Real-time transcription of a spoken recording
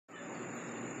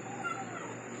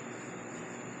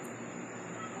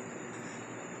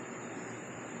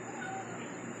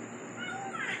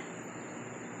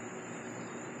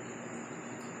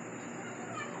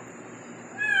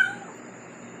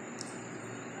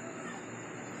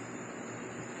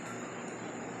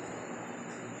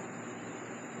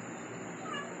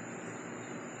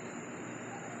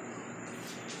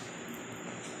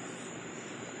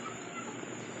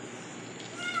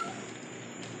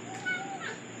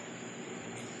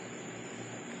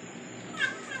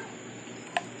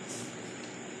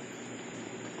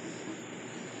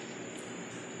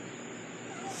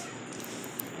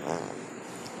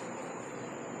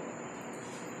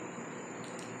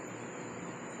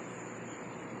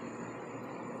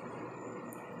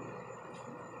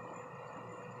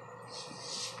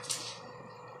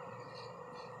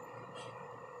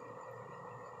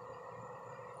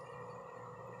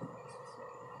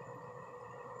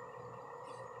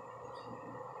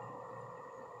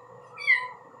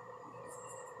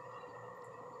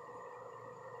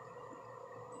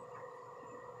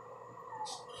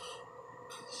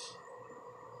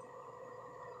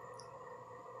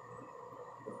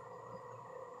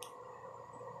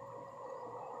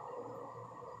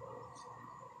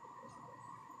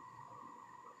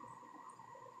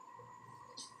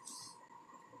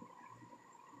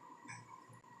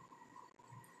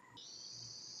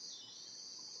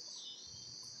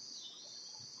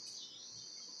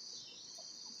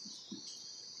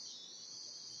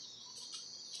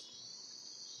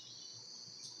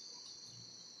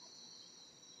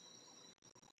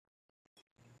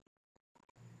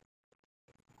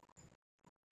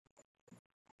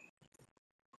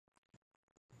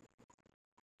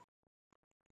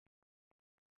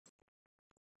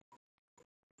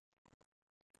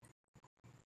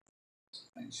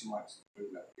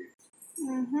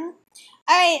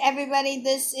Alright, everybody,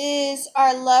 this is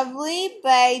our lovely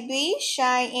baby,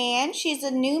 Cheyenne. She's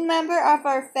a new member of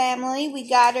our family. We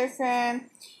got her from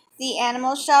the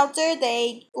animal shelter.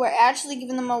 They were actually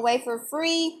giving them away for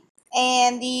free,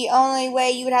 and the only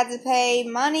way you would have to pay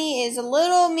money is a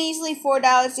little measly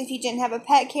 $4 if you didn't have a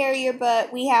pet carrier,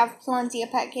 but we have plenty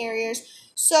of pet carriers,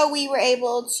 so we were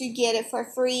able to get it for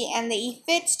free, and they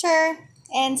fixed her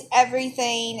and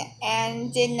everything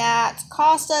and did not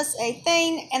cost us a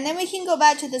thing. And then we can go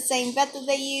back to the same vet that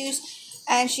they used,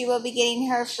 and she will be getting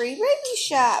her free rabies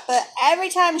shot. But every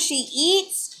time she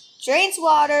eats, drinks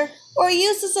water, or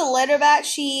uses a litter box,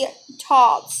 she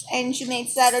talks, and she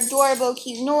makes that adorable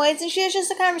cute noise, and she has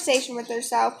just a conversation with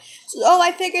herself. So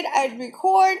I figured I'd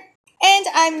record, and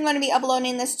I'm going to be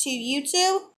uploading this to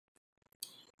YouTube.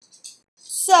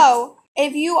 So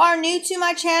if you are new to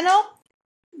my channel,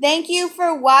 thank you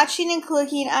for watching and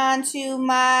clicking onto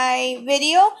my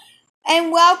video,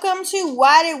 and welcome to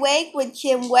Wide Awake with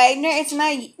Kim Wagner. It's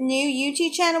my new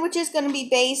YouTube channel, which is going to be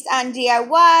based on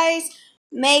DIYs,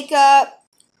 makeup,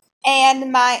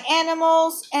 and my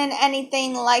animals, and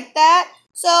anything like that.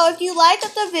 So if you liked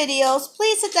the videos,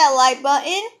 please hit that like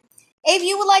button. If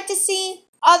you would like to see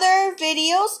other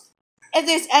videos, if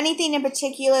there's anything in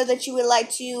particular that you would like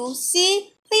to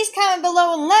see, please comment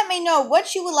below and let me know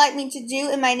what you would like me to do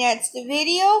in my next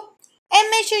video. And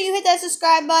make sure you hit that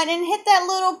subscribe button and hit that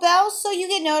little bell so you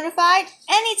get notified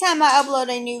anytime I upload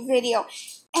a new video.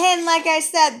 And like I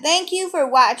said, thank you for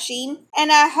watching. And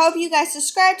I hope you guys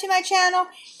subscribe to my channel.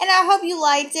 And I hope you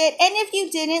liked it. And if you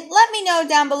didn't, let me know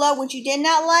down below what you did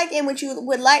not like and what you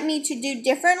would like me to do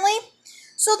differently,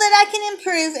 so that I can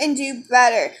improve and do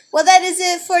better. Well, that is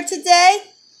it for today.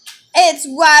 It's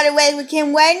Wide Awake with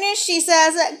Kim Wagner. She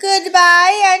says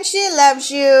goodbye and she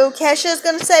loves you. Kesha's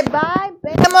going to say bye,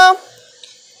 Bama,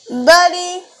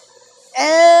 Buddy,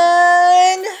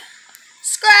 and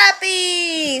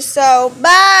Scrappy. So,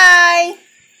 bye.